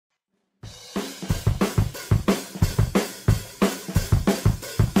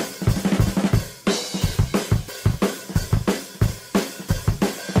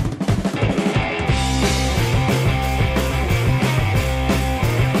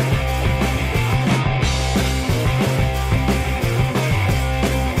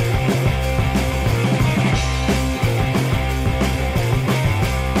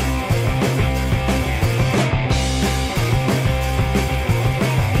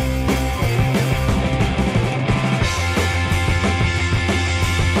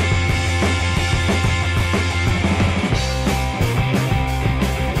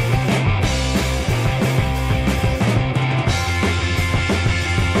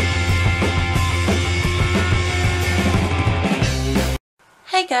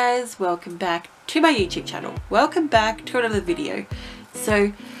Hey guys, welcome back to my YouTube channel. Welcome back to another video.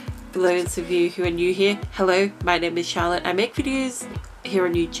 So for those of you who are new here, hello, my name is Charlotte. I make videos here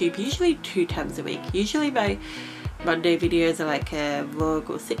on YouTube usually 2 times a week. Usually my Monday videos are like a vlog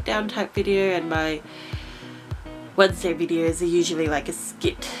or sit down type video, and my Wednesday videos are usually like a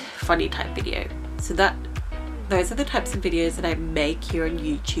skit funny type video. So those are the types of videos that I make here on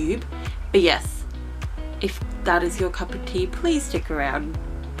YouTube. But yes, if that is your cup of tea, please stick around.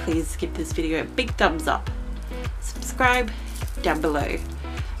 Please give this video a big thumbs up. Subscribe down below.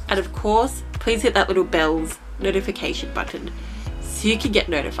 And of course, please hit that little bell's notification button so you can get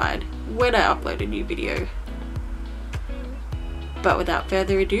notified when I upload a new video. But without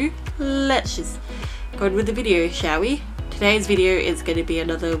further ado, let's just go on with the video, shall we? Today's video is going to be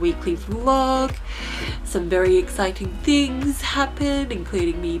another weekly vlog. Some very exciting things happened,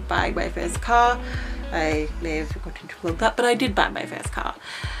 including me buying my first car. I may have forgotten to vlog that, but I did buy my first car.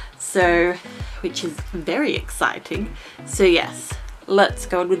 So, which is very exciting. So yes, let's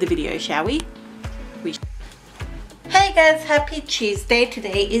go on with the video, shall we? Hey guys, happy Tuesday.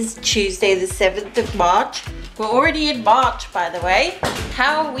 Today is Tuesday the 7th of March. We're already in March, by the way.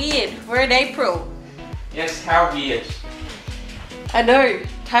 How weird. We're in April. Yes, how weird. I know,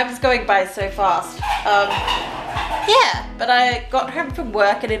 time's going by so fast. Yeah, but I got home from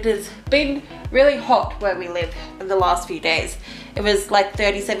work and it has been really hot where we live in the last few days. It was like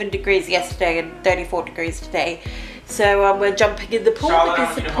 37 degrees yesterday and 34 degrees today. So we're jumping in the pool. Charlotte,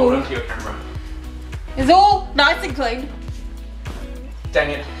 because the hold pool on to your camera. is all nice and clean. Dang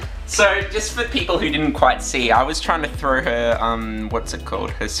it. So, just for people who didn't quite see, I was trying to throw her, what's it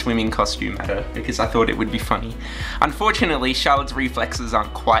called, her swimming costume at her because I thought it would be funny. Unfortunately, Charlotte's reflexes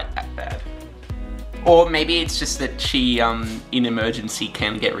aren't quite that bad. Or maybe it's just that she, in emergency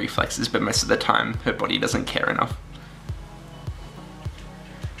can get reflexes, but most of the time her body doesn't care enough.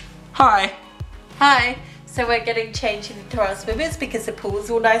 Hi. Hi. So we're getting changed into our swimmers because the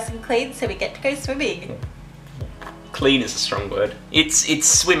pool's all nice and clean, so we get to go swimming. Clean is a strong word. It's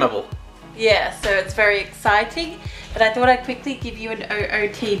swimmable. Yeah, so it's very exciting. But I thought I'd quickly give you an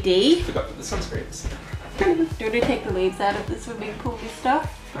OOTD. Forgot that the sun's great. Do you want to take the leaves out of the swimming pool and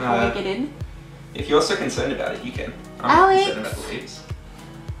stuff before we get in? If you're so concerned about it, you can. I'm Alex! not concerned about the leaves.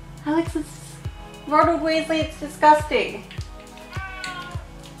 Alex, it's Ronald Weasley, it's disgusting.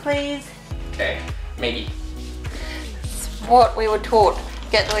 Please. Okay, maybe. It's what we were taught.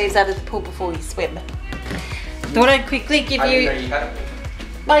 Get the leaves out of the pool before you swim. Thought I'd quickly give I you... didn't know you had it.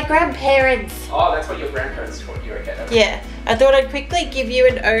 My grandparents. Oh, that's what your grandparents taught you, okay. Yeah, I thought I'd quickly give you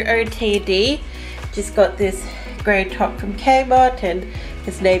an OOTD. Just got this grey top from Kmart and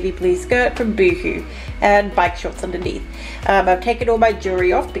this navy blue skirt from Boohoo and bike shorts underneath. I've taken all my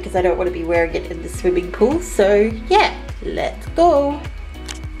jewellery off because I don't want to be wearing it in the swimming pool. So yeah, let's go.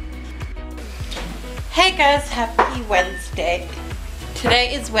 Hey guys, happy Wednesday.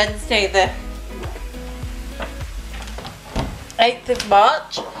 Today is Wednesday the 8th of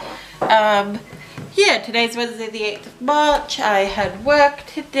March. Yeah, today's Wednesday the 8th of March. I had work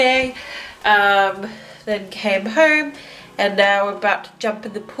today, then came home, and now I'm about to jump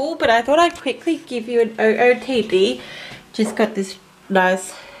in the pool, but I thought I'd quickly give you an OOTD. Just got this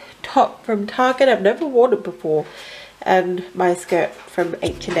nice top from Target. I've never worn it before, and my skirt from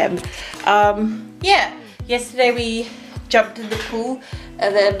H&M. Yeah, yesterday we jumped in the pool,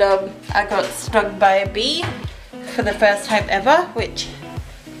 and then I got stung by a bee for the first time ever, which,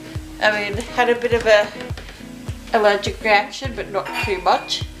 I mean, had a bit of a allergic reaction, but not too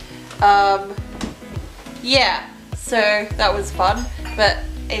much. Yeah, so that was fun. But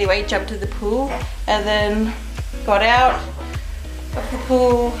anyway, jumped in the pool and then got out of the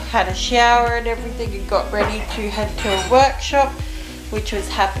pool, had a shower and everything, and got ready to head to a workshop, which was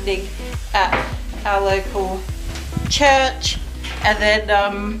happening at our local church. And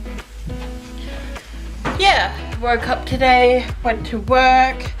then, yeah, woke up today, went to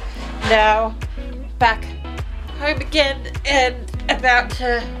work, now back home again and about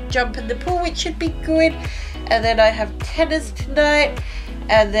to jump in the pool, which should be good. And then I have tennis tonight,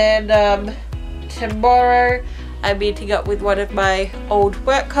 and then tomorrow I'm meeting up with one of my old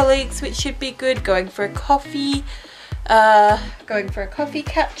work colleagues, which should be good, going for a coffee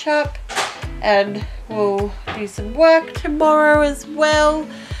catch up, and we'll do some work tomorrow as well.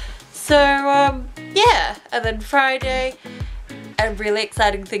 So yeah, and then Friday, a really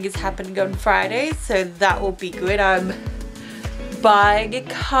exciting thing is happening on Friday, so that will be good. I'm buying a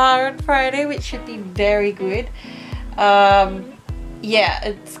car on Friday, which should be very good. Yeah,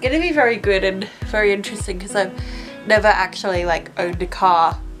 it's gonna be very good and very interesting because I've never actually like owned a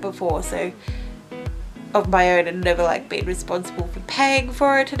car before, so of my own and never like been responsible for paying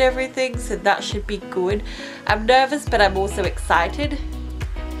for it and everything, so that should be good. I'm nervous, but I'm also excited.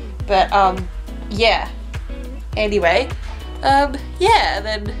 But yeah, anyway, yeah, and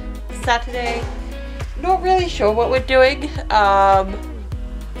then Saturday, not really sure what we're doing.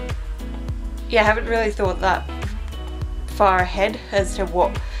 Yeah, I haven't really thought that far ahead as to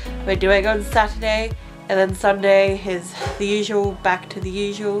what we're doing on Saturday. And then Sunday is the usual, back to the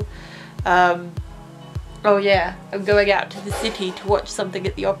usual. Oh yeah, I'm going out to the city to watch something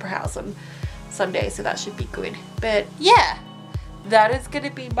at the Opera House on Sunday, so that should be good. But yeah, that is going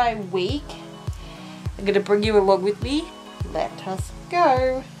to be my week. I'm going to bring you along with me. Let us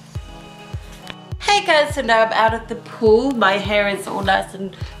go. Hey guys, so now I'm out at the pool. My hair is all nice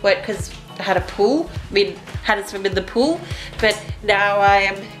and wet because I had a pool. I mean, had a swim in the pool. But now I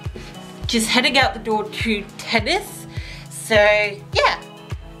am just heading out the door to tennis. So yeah.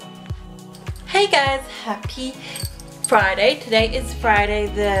 Hey guys, happy Friday. Today is Friday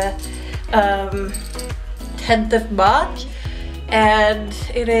the 10th of March. And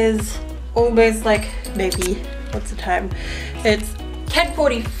it is almost like maybe, what's the time? It's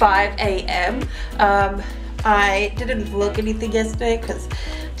 10:45 a.m. I didn't vlog anything yesterday because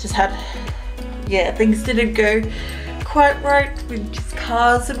just had, yeah, things didn't go quite right with just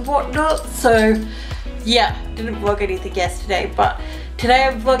cars and whatnot. So yeah, didn't vlog anything yesterday, but today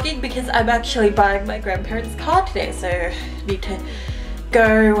I'm vlogging because I'm actually buying my grandparents' car today. So I need to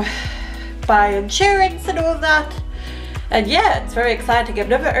go buy insurance and all that. And yeah, it's very exciting. I've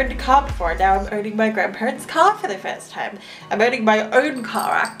never owned a car before. Now I'm owning my grandparents' car for the first time. I'm owning my own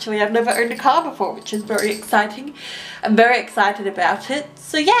car actually. I've never owned a car before, which is very exciting. I'm very excited about it.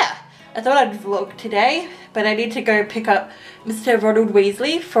 So yeah, I thought I'd vlog today, but I need to go pick up Mr. Ronald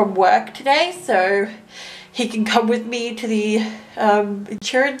Weasley from work today, so he can come with me to the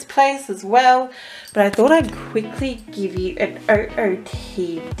insurance place as well. But I thought I'd quickly give you an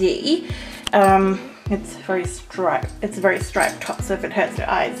OOTD. It's very striped top, so if it hurts your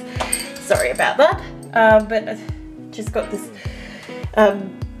eyes, sorry about that. But I just got this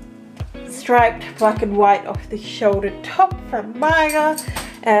striped black and white off the shoulder top from Maya,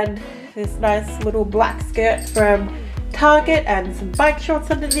 and this nice little black skirt from Target, and some bike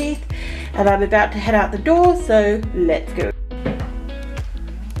shorts underneath. And I'm about to head out the door, so let's go.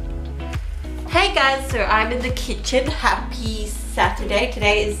 Hey guys, so I'm in the kitchen. Happy Saturday.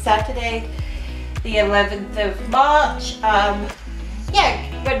 Today is Saturday the 11th of March.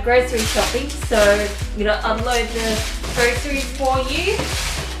 Yeah, went grocery shopping, so I'm gonna unload the groceries for you.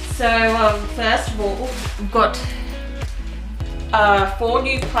 So first of all, we've got 4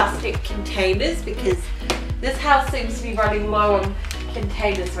 new plastic containers because this house seems to be running low on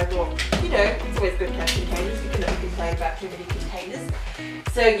containers. So I thought, you know, it's always good to have containers. You can never complain about too many containers.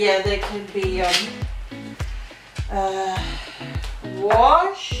 So yeah, they can be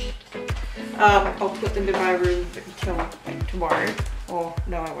washed. I'll put them in my room until like tomorrow, or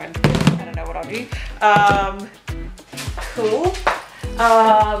no I won't. I don't know what I'll do. Cool.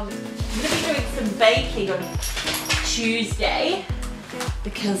 I'm going to be doing some baking on Tuesday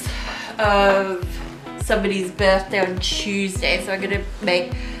because of somebody's birthday on Tuesday, so I'm going to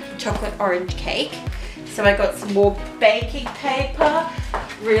make chocolate orange cake. So I got some more baking paper,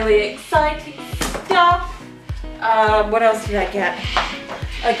 really exciting stuff. What else did I get?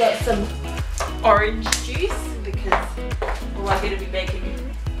 I got some orange juice because I'm going to be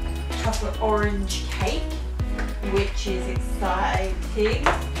making chocolate orange cake, which is exciting.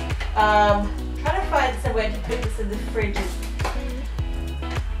 Trying to find somewhere to put this in the fridge is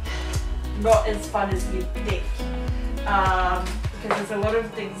not as fun as you'd think, because there's a lot of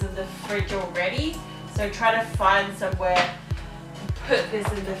things in the fridge already, so trying to find somewhere to put this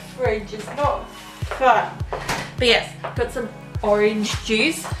in the fridge is not fun. But yes, got some orange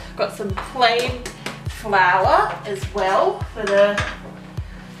juice, got some plain flour as well for the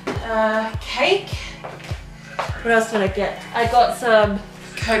cake. What else did I get? I got some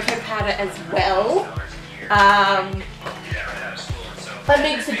cocoa powder as well. I'm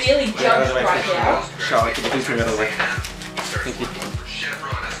being severely judged right now. Charlotte, can you please move out of the way? Thank you.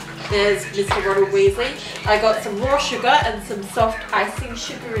 There's Mr. Ronald Weasley. I got some raw sugar and some soft icing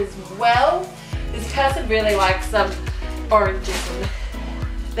sugar as well. This person really likes some oranges, and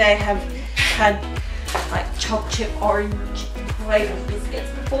they have had like chocolate chip orange flavored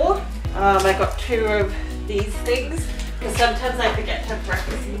biscuits before. I got 2 of these things because sometimes I forget to have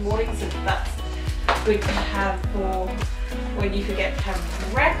breakfast in the morning, so that's good to have for when you forget to have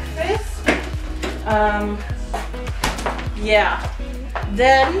breakfast. Yeah.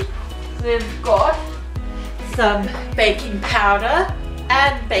 Then we've got some baking powder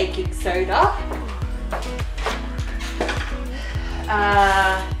and baking soda.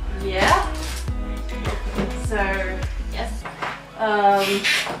 Yeah. So, yes.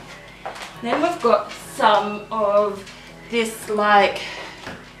 Then we've got some of this like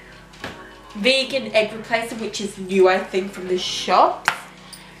vegan egg replacer, which is new I think from the shop.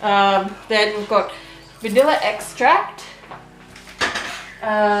 Then we've got vanilla extract.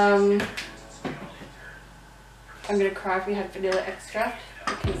 I'm gonna cry if we had vanilla extract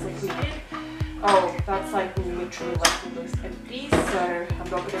because if we did, oh, that's like literally like almost empty, so I'm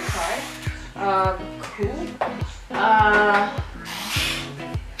not gonna try. Cool.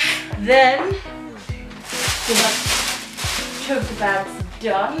 Then we have 2 of the bags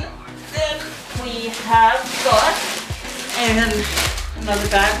done. Then we have got, and another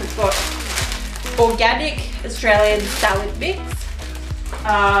bag, we've got organic Australian salad mix,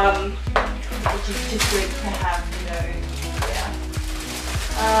 which is just good to have, you know,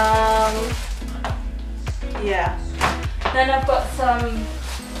 yeah. Then I've got some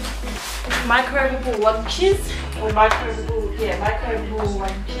microwavable lunches, or microwavable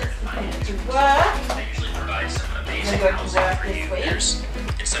lunches to work. I'm going to work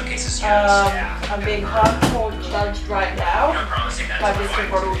this week. I'm being hardcore judged right now by Mr.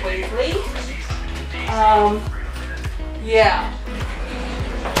 Ronald Weasley. Yeah.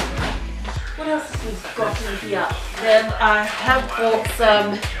 What else have we got in here? Then I have bought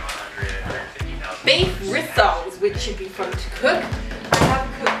some beef rissoles, which should be fun to cook. I have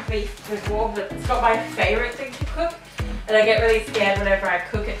cooked beef before, but it's not my favourite thing to cook. And I get really scared whenever I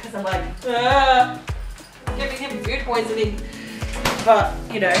cook it because I'm like, giving him food poisoning. But,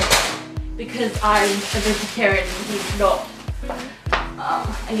 you know, because I'm a vegetarian and he's not,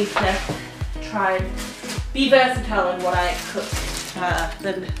 I need to try and be versatile in what I cook.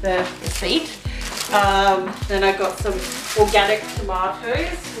 Then the feet. Then I got some organic tomatoes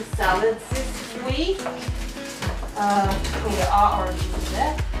for salads this week. There are oranges in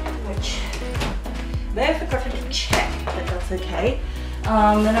there, which I may have forgotten to check, but that's okay.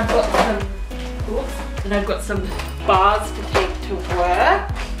 Then I've got some bars to take to work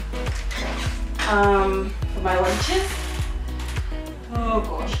for my lunches. Oh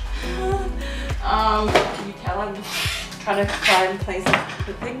gosh. Can you tell I'm trying to find places to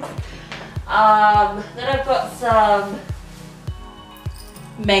put things? Then I've got some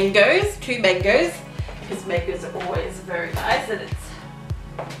mangoes, 2 mangoes, because mangoes are always very nice, and it's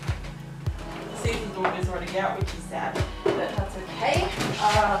season's always running out, which is sad, but that's okay.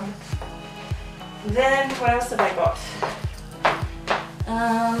 Then what else have I got?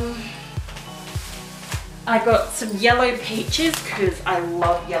 I got some yellow peaches because I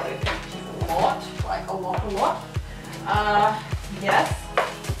love yellow peaches a lot, like a lot. Yes.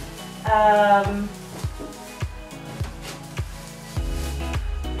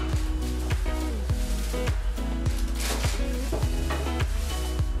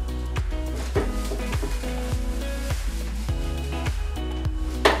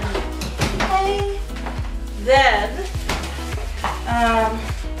 Then,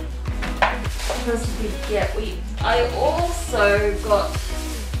 what else did we get? I also got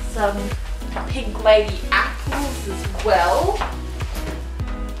some Pink Lady apples as well.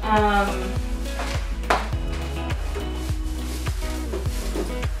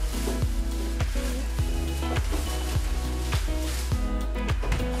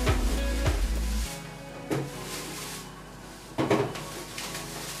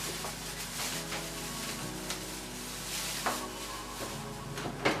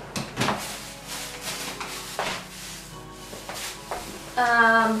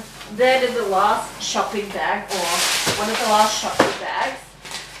 Then in the last shopping bag, or one of the last shopping bags,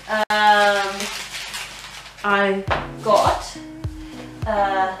 I got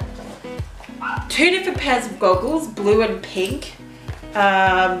 2 different pairs of goggles, blue and pink.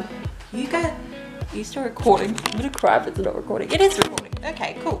 Are you still recording? I'm gonna cry if it's not recording. It is recording.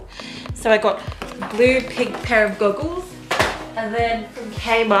 Okay, cool. So I got blue, pink pair of goggles, and then from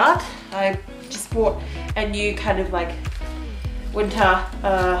Kmart, I just bought a new kind of like winter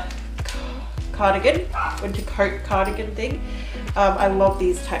winter coat cardigan thing. I love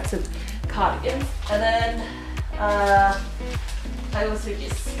these types of cardigans. And then I also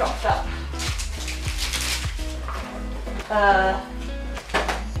just stocked up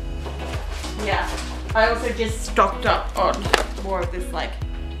I also just stocked up on more of this like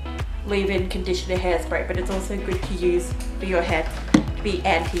leave-in conditioner hairspray, but it's also good to use for your hair to be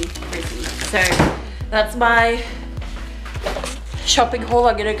anti-frizzy. So that's my shopping haul.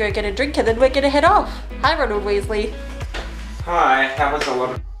 I'm gonna go get a drink and then we're gonna head off. Hi Ronald Weasley. Hi, that was a lot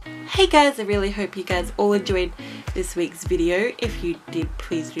of... Hey guys, I really hope you guys all enjoyed this week's video. If you did,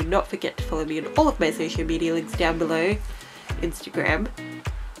 please do not forget to follow me on all of my social media links down below. Instagram,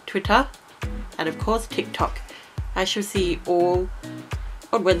 Twitter, and of course TikTok. I shall see you all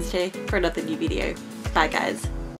on Wednesday for another new video. Bye guys.